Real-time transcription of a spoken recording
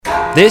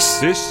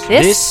This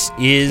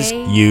is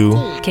you.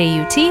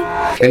 KUT.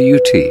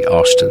 KUT,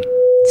 Austin.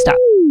 Stop.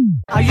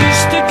 I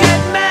used to get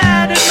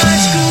mad at my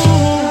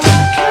school.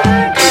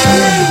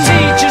 The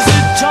teachers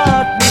that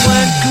taught me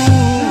weren't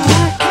cool.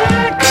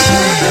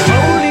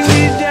 Holding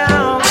me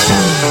down,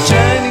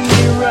 turning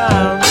me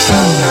round,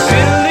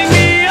 filling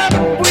me up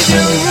with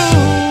your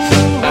rules.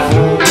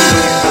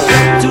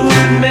 To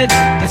admit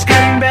it's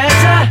getting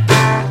better,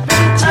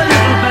 a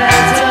little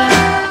better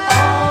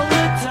all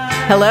the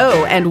time.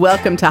 Hello and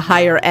welcome to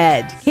Higher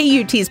Ed,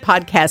 KUT's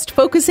podcast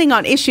focusing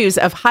on issues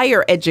of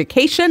higher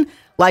education,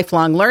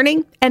 lifelong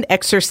learning, and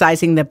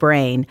exercising the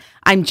brain.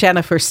 I'm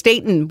Jennifer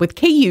Stayton with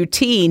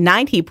KUT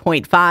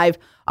 90.5,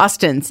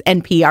 Austin's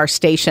NPR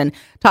station,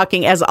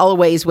 talking as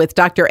always with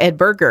Dr. Ed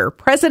Berger,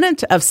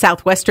 president of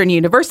Southwestern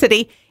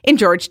University in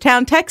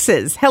Georgetown,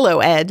 Texas. Hello,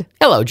 Ed.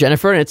 Hello,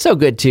 Jennifer, and it's so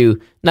good to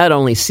not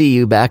only see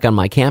you back on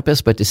my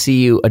campus, but to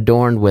see you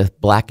adorned with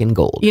black and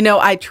gold. You know,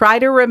 I try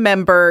to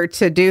remember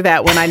to do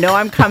that when I know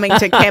I'm coming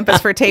to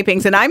campus for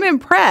tapings, and I'm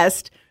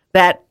impressed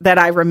that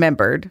I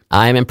remembered.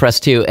 I'm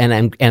impressed too,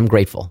 and I'm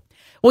grateful.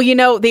 Well, you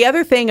know, the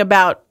other thing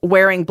about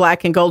wearing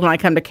black and gold when I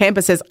come to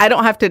campus is I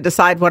don't have to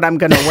decide what I'm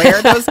going to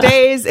wear those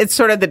days. It's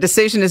sort of the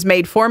decision is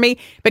made for me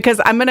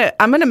because I'm going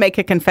to make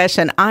a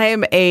confession.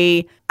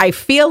 I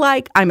feel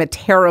like I'm a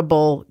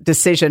terrible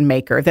decision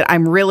maker, that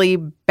I'm really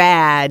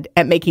bad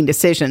at making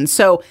decisions.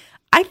 So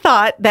I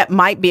thought that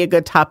might be a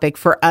good topic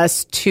for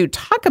us to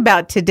talk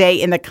about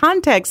today in the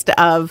context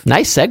of...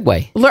 Nice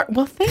segue.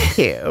 Well, thank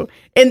you.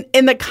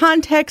 In the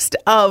context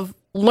of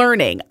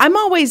learning, I'm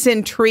always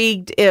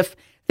intrigued if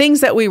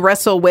things that we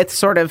wrestle with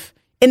sort of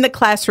in the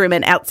classroom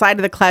and outside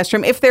of the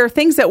classroom, if there are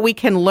things that we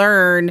can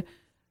learn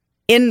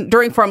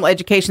during formal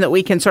education that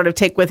we can sort of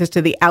take with us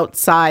to the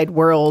outside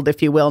world,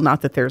 if you will,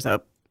 not that there's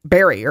a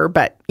barrier,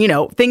 but, you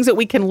know, things that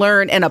we can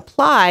learn and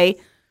apply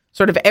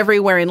sort of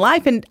everywhere in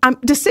life. And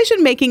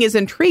decision-making is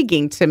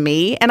intriguing to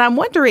me. And I'm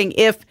wondering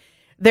if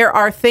there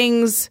are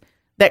things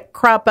that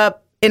crop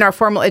up in our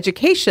formal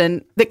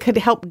education that could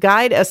help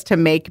guide us to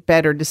make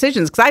better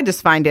decisions, because I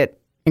just find it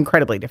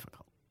incredibly difficult.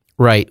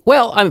 Right.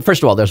 Well,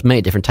 first of all, there's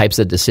many different types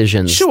of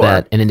decisions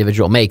that an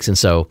individual makes. And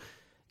so,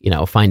 you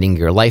know, finding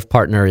your life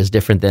partner is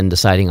different than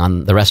deciding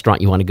on the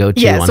restaurant you want to go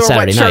to on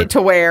Saturday night. Or what shirt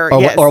to wear. Or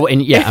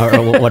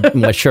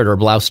what shirt or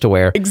blouse to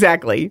wear.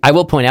 Exactly. I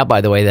will point out,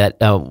 by the way, that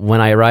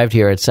when I arrived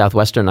here at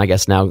Southwestern, I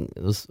guess now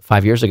it was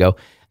 5 years ago,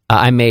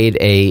 I made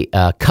a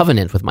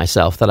covenant with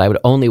myself that I would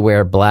only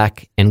wear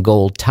black and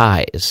gold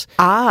ties.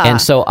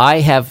 And so I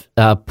have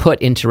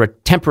put into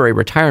temporary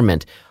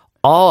retirement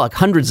all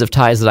hundreds of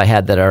ties that I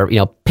had that are, you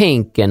know,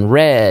 pink and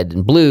red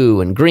and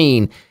blue and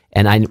green,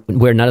 and I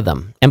wear none of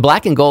them. And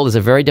black and gold is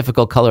a very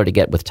difficult color to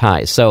get with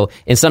ties. So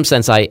in some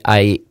sense,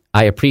 I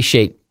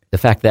appreciate the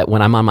fact that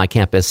when I'm on my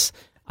campus,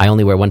 I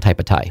only wear one type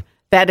of tie.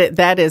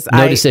 That is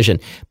no decision.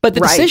 But the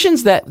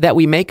decisions that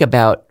we make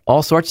about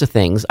all sorts of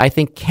things, I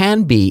think,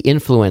 can be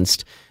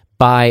influenced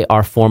by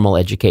our formal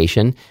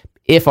education,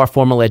 if our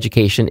formal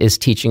education is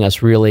teaching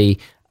us really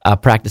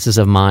practices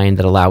of mind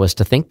that allow us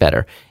to think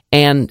better.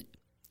 And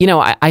you know,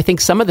 I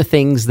think some of the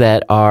things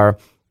that are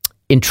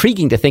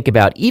intriguing to think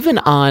about, even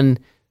on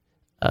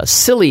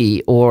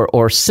silly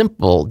or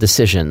simple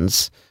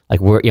decisions,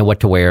 like what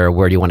to wear,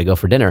 where do you want to go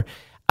for dinner,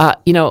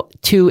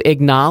 to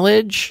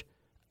acknowledge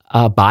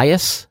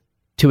bias,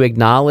 to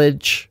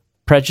acknowledge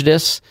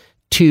prejudice,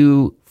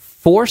 to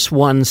force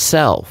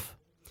oneself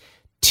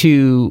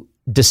to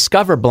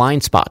discover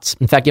blind spots.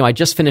 In fact, I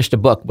just finished a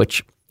book,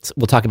 which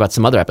we'll talk about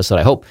some other episode,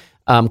 I hope,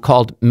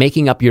 called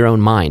Making Up Your Own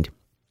Mind.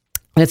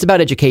 And it's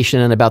about education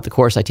and about the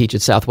course I teach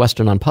at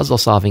Southwestern on puzzle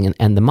solving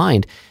and the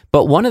mind.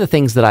 But one of the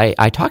things that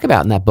I talk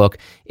about in that book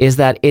is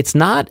that it's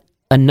not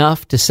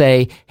enough to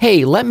say,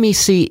 hey, let me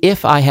see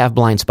if I have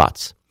blind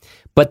spots.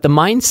 But the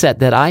mindset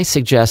that I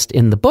suggest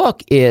in the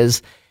book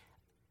is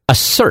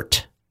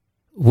assert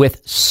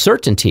with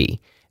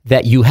certainty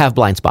that you have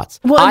blind spots.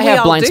 Well, I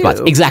have blind spots.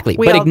 Exactly.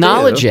 But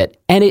acknowledge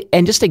it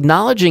and just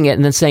acknowledging it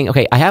and then saying,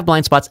 okay, I have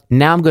blind spots.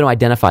 Now I'm going to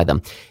identify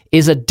them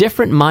is a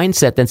different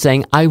mindset than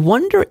saying, I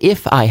wonder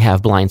if I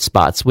have blind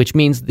spots, which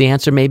means the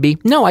answer may be,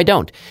 no, I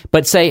don't.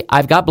 But say,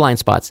 I've got blind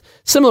spots.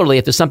 Similarly,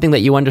 if there's something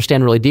that you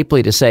understand really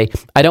deeply, to say,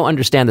 I don't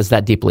understand this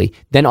that deeply,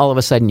 then all of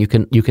a sudden you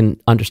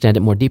can understand it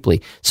more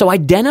deeply. So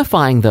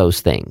identifying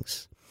those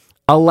things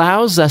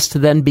allows us to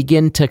then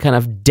begin to kind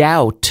of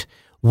doubt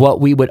what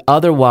we would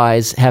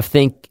otherwise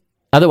think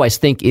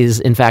is,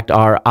 in fact,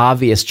 our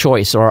obvious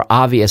choice or our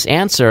obvious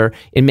answer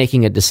in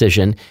making a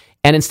decision.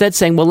 And instead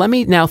saying, well, let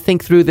me now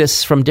think through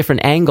this from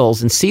different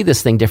angles and see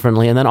this thing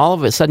differently. And then all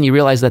of a sudden you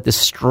realize that this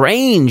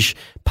strange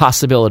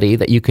possibility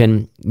that you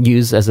can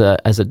use as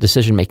a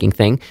decision-making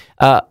thing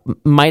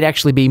might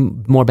actually be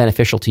more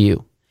beneficial to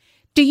you.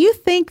 Do you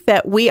think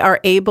that we are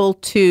able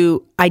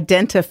to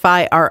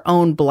identify our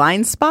own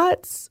blind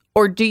spots?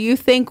 Or do you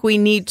think we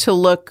need to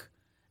look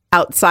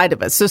outside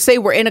of us? So say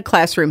we're in a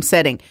classroom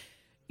setting,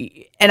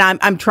 and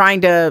I'm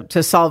trying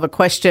to solve a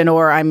question,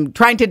 or I'm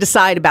trying to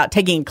decide about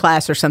taking a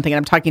class or something, and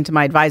I'm talking to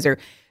my advisor.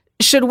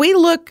 Should we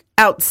look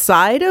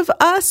outside of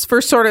us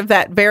for sort of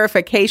that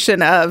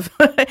verification of,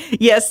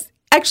 yes,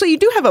 actually, you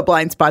do have a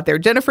blind spot there.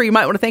 Jennifer, you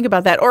might want to think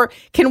about that. Or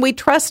can we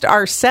trust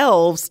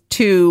ourselves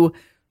to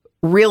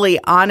really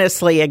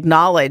honestly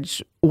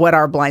acknowledge what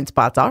our blind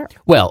spots are?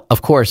 Well,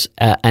 of course,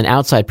 an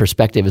outside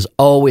perspective is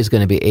always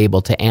going to be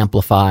able to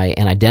amplify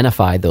and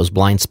identify those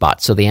blind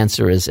spots. So the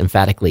answer is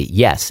emphatically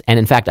yes. And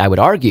in fact, I would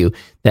argue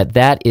that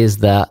that is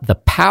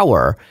the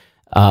power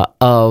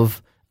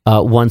of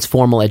one's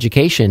formal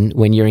education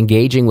when you're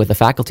engaging with a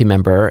faculty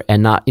member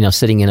and not,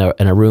 sitting in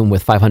a room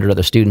with 500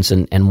 other students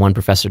and one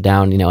professor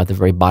down, at the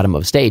very bottom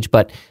of stage,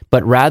 but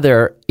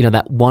rather,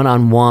 that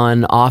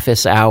one-on-one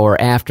office hour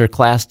after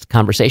class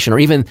conversation or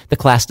even the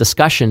class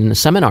discussion in a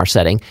seminar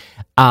setting,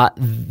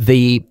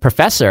 the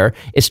professor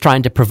is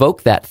trying to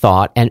provoke that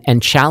thought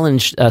and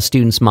challenge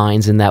students'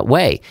 minds in that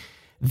way.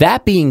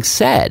 That being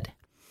said,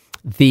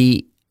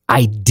 the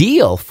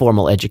ideal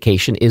formal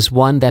education is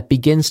one that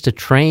begins to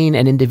train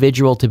an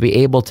individual to be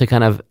able to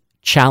kind of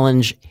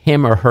challenge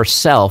him or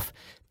herself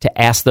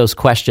to ask those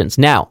questions.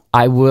 Now,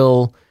 I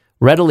will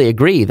readily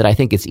agree that I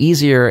think it's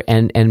easier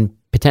and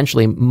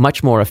potentially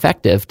much more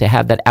effective to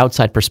have that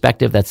outside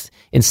perspective that's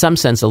in some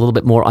sense a little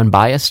bit more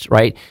unbiased,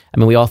 right? I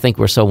mean, we all think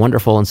we're so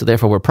wonderful and so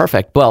therefore we're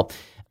perfect. Well,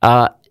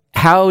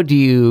 how do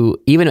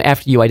you, even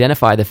after you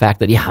identify the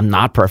fact that, yeah, I'm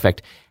not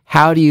perfect,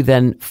 how do you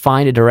then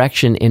find a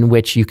direction in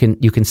which you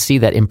can see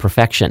that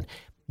imperfection?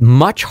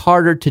 Much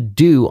harder to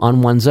do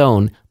on one's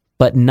own,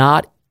 but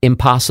not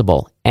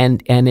impossible.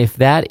 And if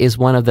that is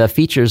one of the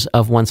features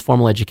of one's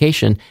formal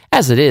education,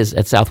 as it is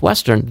at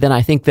Southwestern, then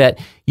I think that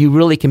you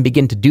really can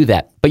begin to do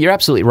that. But you're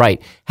absolutely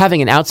right.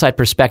 Having an outside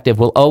perspective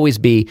will always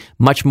be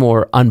much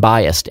more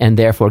unbiased and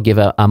therefore give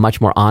a much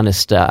more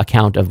honest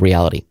account of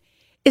reality.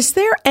 Is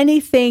there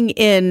anything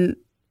in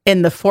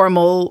the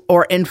formal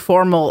or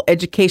informal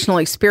educational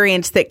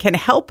experience that can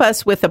help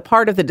us with a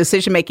part of the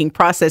decision-making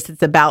process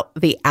that's about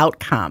the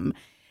outcome?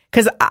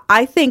 Because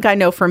I think I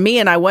know for me,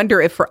 and I wonder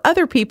if for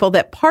other people,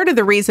 that part of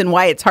the reason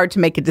why it's hard to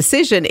make a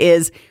decision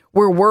is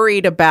we're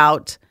worried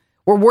about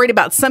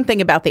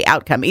something about the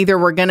outcome. Either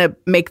we're going to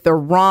make the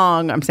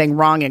wrong, I'm saying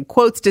wrong in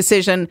quotes,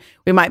 decision.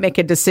 We might make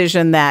a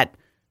decision that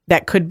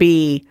could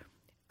be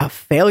a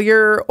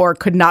failure or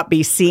could not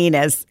be seen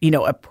as,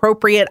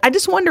 appropriate. I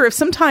just wonder if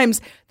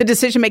sometimes the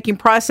decision-making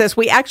process,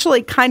 we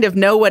actually kind of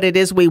know what it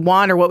is we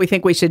want or what we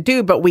think we should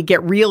do, but we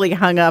get really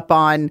hung up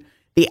on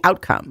the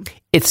outcome.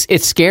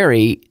 It's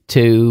scary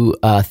to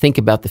think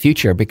about the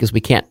future because we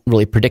can't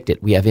really predict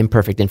it. We have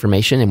imperfect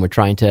information and we're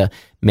trying to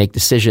make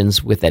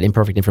decisions with that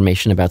imperfect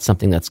information about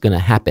something that's going to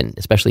happen,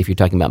 especially if you're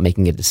talking about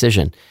making a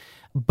decision.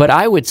 But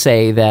I would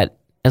say that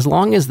as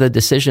long as the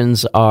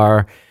decisions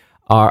are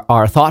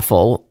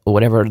thoughtful, or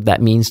whatever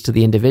that means to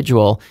the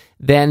individual,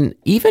 then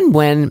even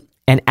when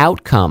an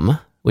outcome,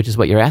 which is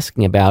what you're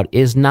asking about,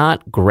 is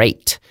not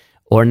great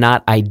or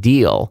not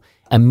ideal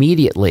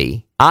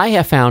immediately, I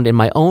have found in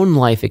my own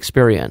life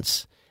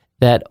experience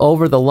that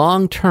over the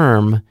long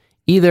term,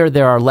 either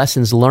there are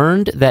lessons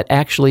learned that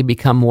actually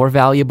become more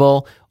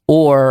valuable,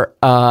 or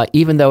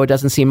even though it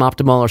doesn't seem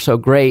optimal or so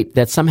great,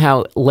 that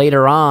somehow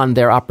later on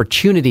there are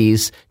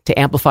opportunities to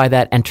amplify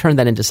that and turn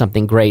that into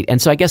something great.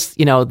 And so I guess,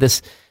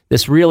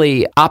 this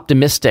really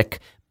optimistic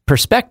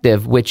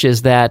perspective, which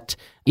is that,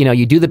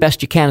 you do the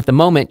best you can at the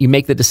moment, you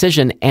make the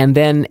decision and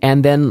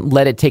then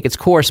let it take its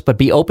course, but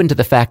be open to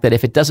the fact that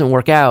if it doesn't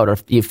work out or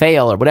if you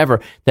fail or whatever,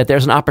 that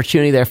there's an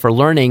opportunity there for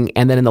learning.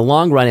 And then in the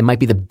long run, it might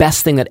be the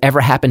best thing that ever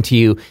happened to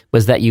you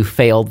was that you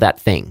failed that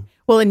thing.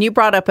 Well, and you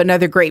brought up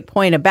another great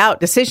point about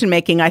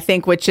decision-making, I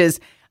think, which is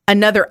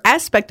another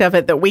aspect of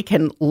it that we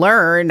can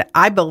learn,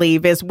 I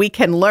believe, is we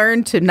can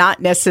learn to not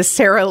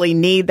necessarily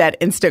need that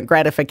instant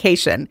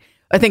gratification.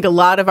 I think a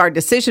lot of our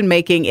decision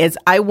making is,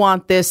 I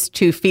want this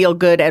to feel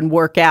good and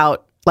work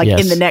out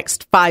in the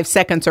next 5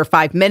 seconds or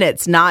 5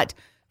 minutes, not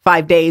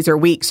 5 days or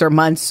weeks or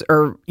months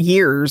or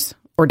years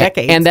or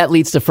decades. And that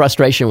leads to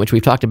frustration, which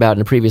we've talked about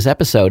in a previous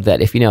episode,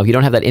 that if you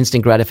don't have that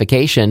instant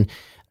gratification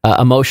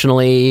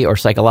emotionally or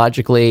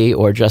psychologically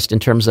or just in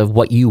terms of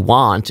what you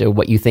want or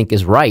what you think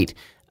is right,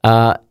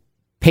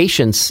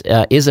 patience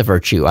is a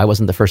virtue. I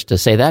wasn't the first to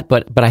say that,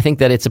 but I think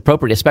that it's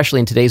appropriate,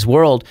 especially in today's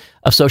world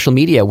of social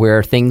media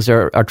where things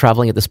are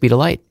traveling at the speed of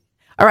light.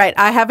 All right,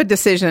 I have a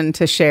decision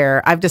to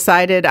share. I've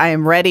decided I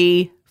am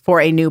ready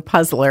for a new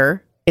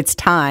puzzler. It's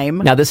time.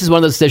 Now, this is one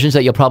of those decisions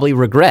that you'll probably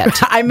regret.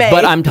 I may.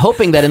 But I'm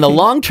hoping that in the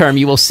long term,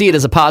 you will see it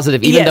as a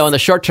positive, even though in the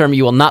short term,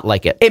 you will not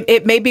like it.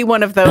 It may be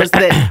one of those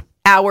that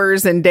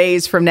hours and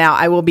days from now,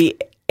 I will be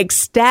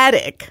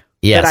ecstatic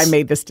that I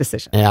made this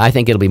decision. Yeah, I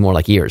think it'll be more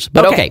like years.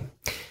 But okay.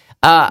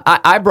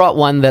 I brought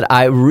one that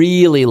I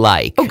really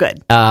like. Oh,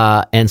 good.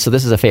 And so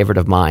this is a favorite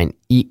of mine.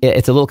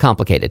 It's a little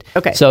complicated.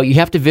 Okay. So you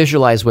have to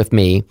visualize with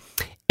me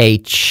a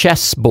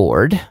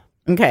chessboard.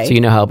 Okay. So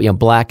you know how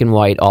black and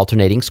white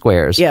alternating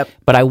squares. Yep.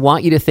 But I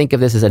want you to think of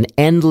this as an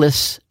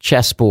endless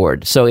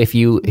chessboard. So if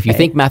you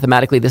think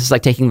mathematically, this is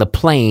like taking the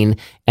plane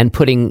and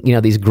putting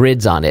these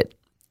grids on it.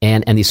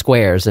 And these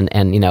squares and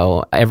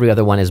every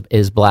other one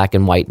is black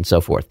and white and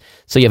so forth.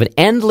 So you have an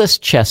endless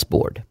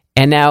chessboard.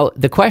 And now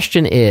the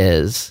question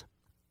is,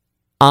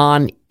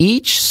 on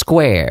each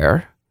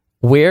square,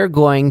 we're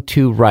going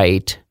to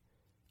write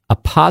a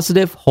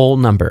positive whole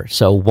number.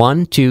 So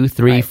 1, 2,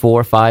 3,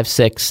 4, 5,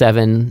 6,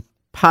 7,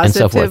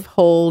 Positive and so forth.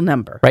 whole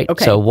number. Right.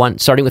 Okay. So one,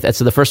 starting with,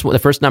 so the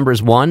first number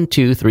is 1,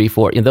 2, 3,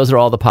 4. And those are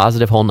all the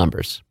positive whole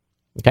numbers.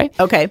 Okay.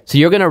 Okay. So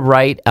you're going to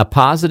write a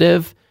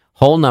positive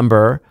whole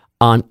number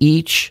on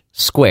each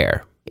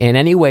square in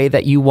any way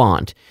that you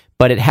want,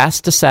 but it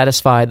has to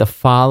satisfy the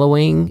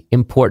following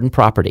important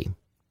property.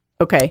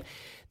 Okay.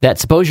 That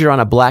suppose you're on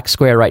a black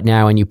square right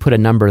now and you put a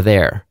number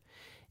there.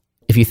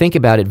 If you think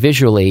about it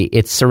visually,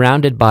 it's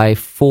surrounded by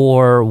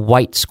 4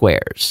 white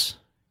squares.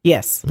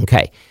 Yes.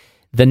 Okay.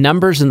 The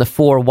numbers in the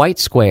 4 white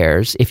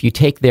squares, if you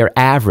take their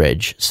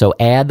average, so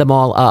add them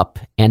all up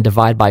and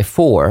divide by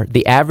 4,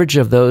 the average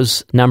of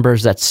those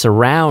numbers that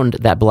surround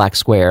that black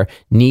square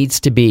needs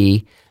to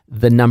be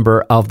the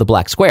number of the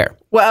black square.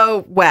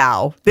 Whoa,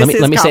 wow. This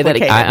is let me say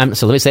complicated. that.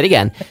 So let me say it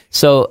again.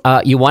 So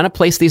you want to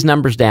place these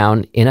numbers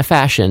down in a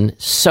fashion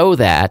so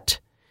that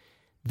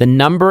the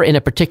number in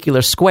a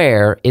particular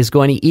square is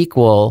going to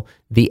equal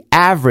the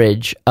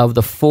average of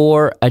the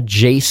 4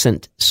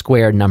 adjacent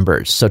square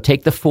numbers. So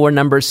take the 4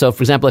 numbers. So,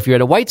 for example, if you're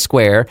at a white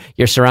square,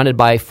 you're surrounded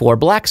by 4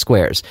 black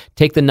squares.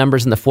 Take the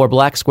numbers in the 4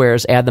 black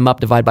squares, add them up,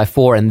 divide by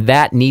 4, and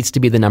that needs to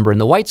be the number in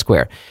the white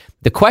square.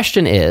 The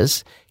question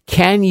is,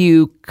 can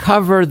you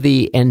cover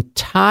the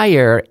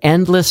entire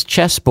endless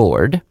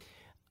chessboard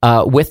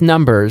with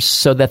numbers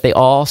so that they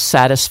all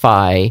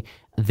satisfy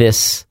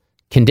this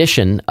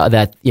condition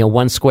that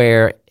one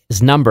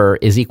square's number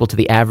is equal to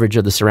the average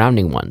of the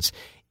surrounding ones?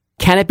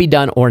 Can it be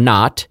done or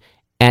not?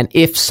 And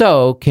if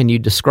so, can you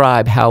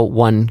describe how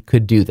one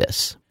could do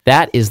this?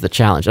 That is the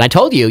challenge. And I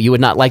told you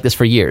would not like this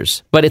for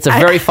years, but it's a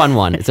very fun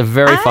one. It's a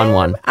very fun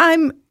one.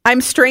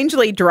 I'm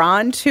strangely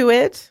drawn to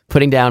it.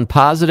 Putting down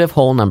positive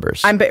whole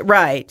numbers.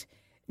 Right.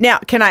 Now,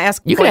 can I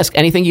ask? You can ask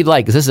anything you'd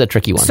like, because this is a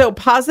tricky one. So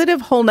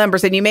positive whole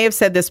numbers, and you may have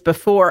said this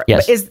before.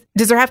 Yes. But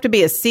does there have to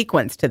be a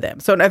sequence to them?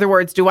 So in other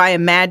words, do I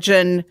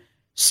imagine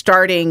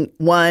starting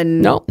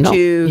 1, No.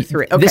 2,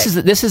 3? Okay.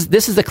 This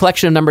is the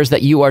collection of numbers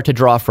that you are to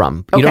draw from.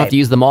 You Okay. don't have to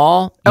use them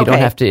all. You don't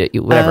Okay. have to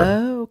whatever.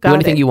 Oh, Do got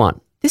anything it. you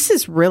want. This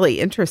is really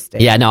interesting.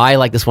 Yeah, no, I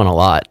like this one a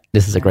lot.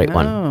 This is a great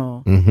one.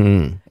 Oh.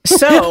 Mm-hmm.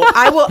 So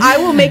I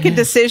will make a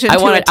decision to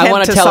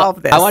attempt to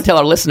solve this. I want to tell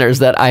our listeners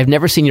that I've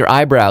never seen your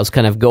eyebrows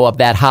kind of go up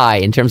that high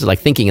in terms of like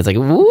thinking. It's like,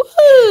 woo!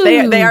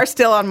 They are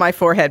still on my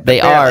forehead. But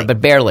They barely. are,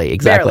 but barely.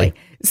 Exactly. Barely.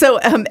 So,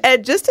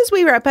 Ed, just as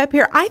we wrap up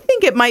here, I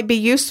think it might be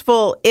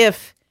useful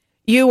if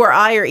you or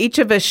I or each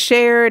of us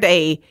shared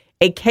a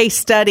case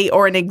study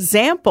or an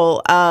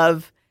example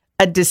of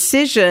a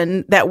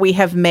decision that we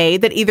have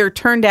made that either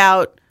turned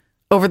out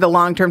over the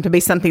long term to be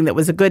something that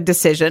was a good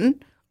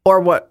decision or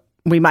what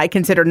we might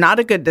consider not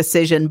a good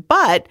decision,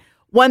 but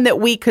one that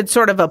we could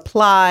sort of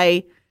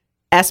apply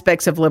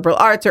aspects of liberal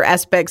arts or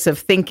aspects of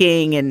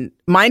thinking and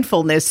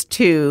mindfulness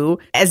to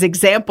as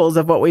examples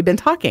of what we've been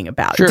talking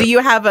about. Sure. Do you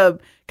have a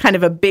kind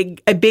of a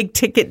big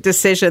ticket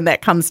decision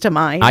that comes to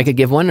mind? I could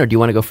give one, or do you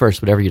want to go first?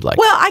 Whatever you'd like.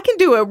 Well, I can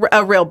do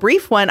a real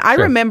brief one. I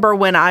Sure. remember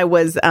when I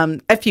was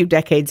a few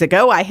decades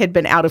ago, I had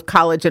been out of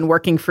college and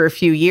working for a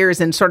few years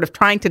and sort of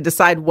trying to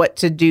decide what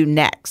to do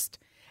next.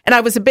 And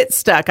I was a bit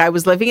stuck. I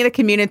was living in a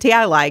community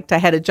I liked. I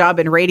had a job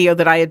in radio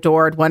that I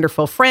adored,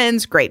 wonderful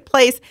friends, great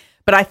place.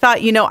 But I thought,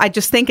 I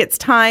just think it's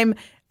time.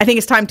 I think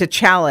it's time to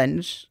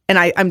challenge. And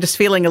I'm just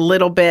feeling a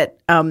little bit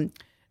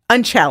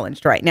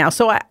unchallenged right now.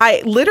 So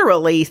I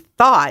literally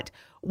thought,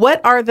 what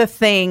are the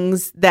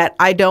things that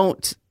I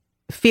don't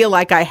feel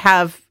like I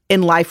have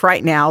in life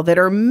right now that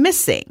are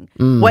missing?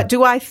 What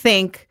do I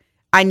think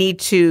I need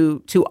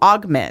to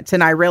augment?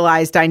 And I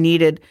realized I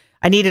needed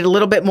a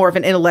little bit more of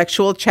an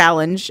intellectual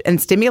challenge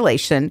and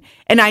stimulation,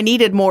 and I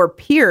needed more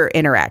peer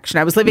interaction.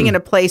 I was living in a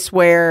place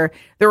where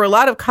there were a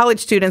lot of college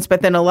students,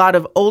 but then a lot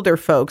of older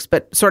folks,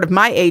 but sort of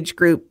my age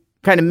group,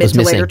 kind of mid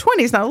to later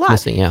 20s, not a lot.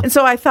 Missing, yeah. And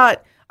so I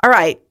thought, all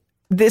right,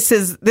 this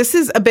is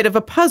a bit of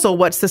a puzzle.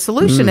 What's the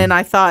solution? And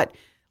I thought,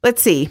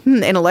 let's see,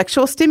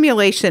 intellectual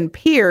stimulation,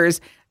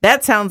 peers,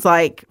 that sounds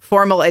like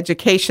formal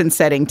education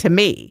setting to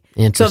me.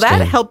 So Interesting.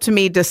 that helped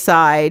me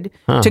decide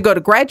to go to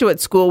graduate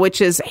school,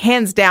 which is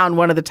hands down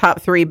one of the top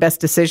 3 best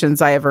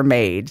decisions I ever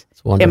made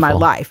in my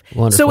life.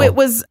 Wonderful. So it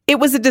was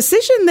a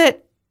decision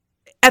that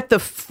at the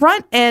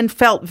front end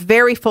felt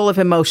very full of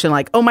emotion,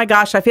 like, oh my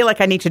gosh, I feel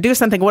like I need to do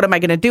something. What am I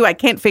going to do? I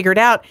can't figure it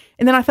out.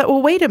 And then I thought,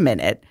 well, wait a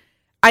minute.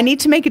 I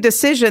need to make a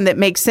decision that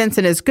makes sense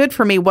and is good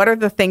for me. What are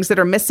the things that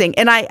are missing?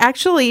 And I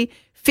actually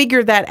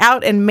figured that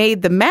out and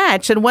made the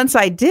match. And once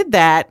I did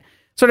that,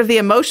 sort of the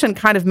emotion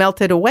kind of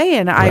melted away.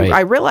 And I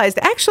realized,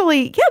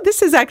 actually, yeah,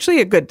 this is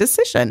actually a good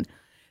decision.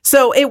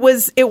 So it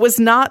was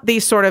not the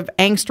sort of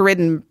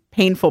angst-ridden,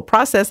 painful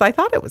process I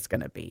thought it was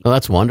going to be. Well,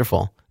 that's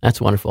wonderful.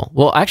 That's wonderful.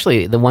 Well,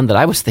 actually, the one that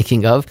I was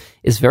thinking of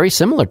is very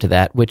similar to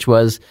that, which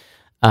was,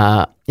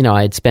 I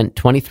had spent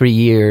 23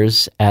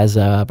 years as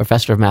a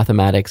professor of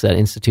mathematics at an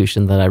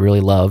institution that I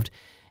really loved.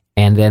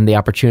 And then the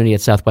opportunity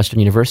at Southwestern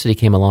University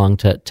came along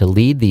to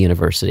lead the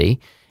university.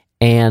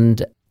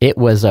 And it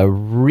was a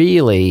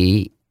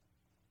really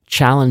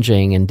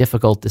challenging and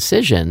difficult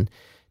decision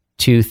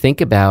to think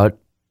about,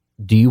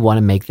 do you want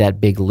to make that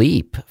big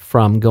leap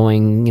from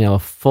going, a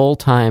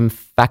full-time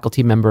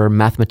faculty member,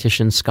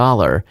 mathematician,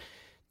 scholar,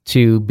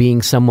 to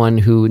being someone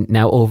who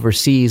now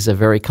oversees a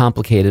very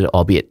complicated,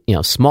 albeit,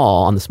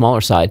 small, on the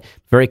smaller side,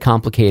 very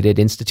complicated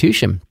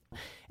institution.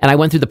 And I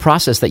went through the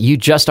process that you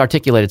just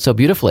articulated so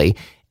beautifully.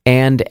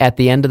 And at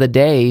the end of the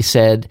day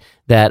said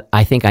that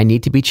I think I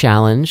need to be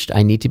challenged.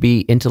 I need to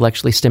be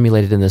intellectually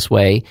stimulated in this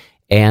way,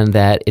 and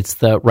that it's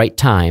the right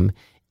time.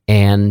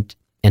 And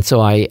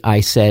so I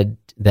said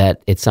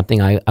that it's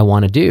something I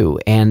want to do.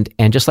 And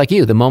just like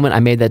you, the moment I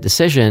made that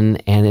decision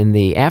and in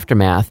the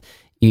aftermath,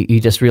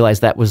 you just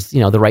realized that was,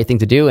 the right thing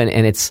to do.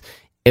 And it's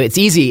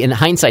easy in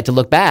hindsight to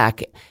look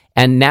back.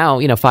 And now,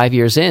 5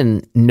 years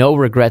in, no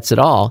regrets at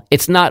all.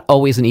 It's not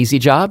always an easy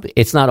job.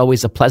 It's not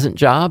always a pleasant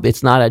job.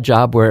 It's not a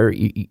job where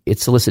it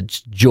solicits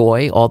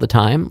joy all the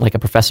time, like a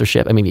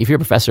professorship. I mean, if you're a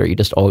professor, you're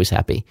just always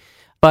happy.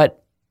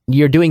 But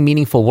you're doing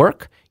meaningful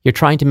work. You're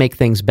trying to make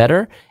things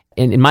better.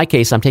 And in my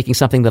case, I'm taking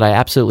something that I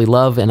absolutely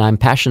love and I'm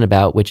passionate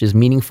about, which is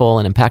meaningful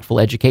and impactful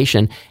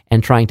education,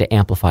 and trying to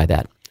amplify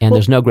that. And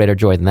there's no greater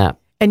joy than that.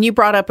 And you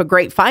brought up a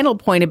great final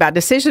point about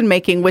decision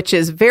making, which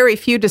is very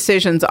few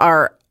decisions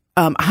are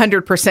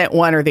 100%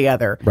 one or the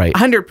other. Right.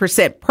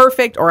 100%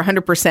 perfect or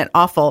 100%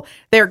 awful.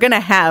 They're going to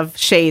have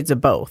shades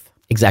of both.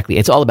 Exactly.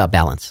 It's all about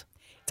balance.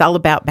 It's all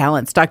about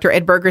balance. Dr.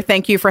 Ed Berger,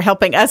 thank you for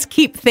helping us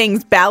keep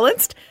things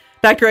balanced.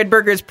 Dr. Ed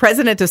Berger is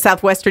president of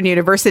Southwestern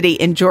University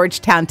in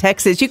Georgetown,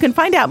 Texas. You can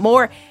find out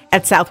more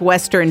at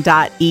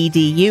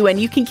southwestern.edu, and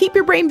you can keep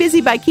your brain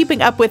busy by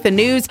keeping up with the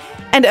news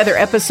and other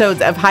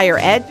episodes of Higher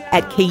Ed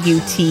at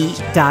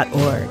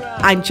KUT.org.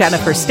 I'm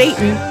Jennifer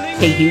Stayton,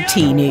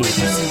 KUT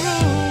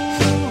News.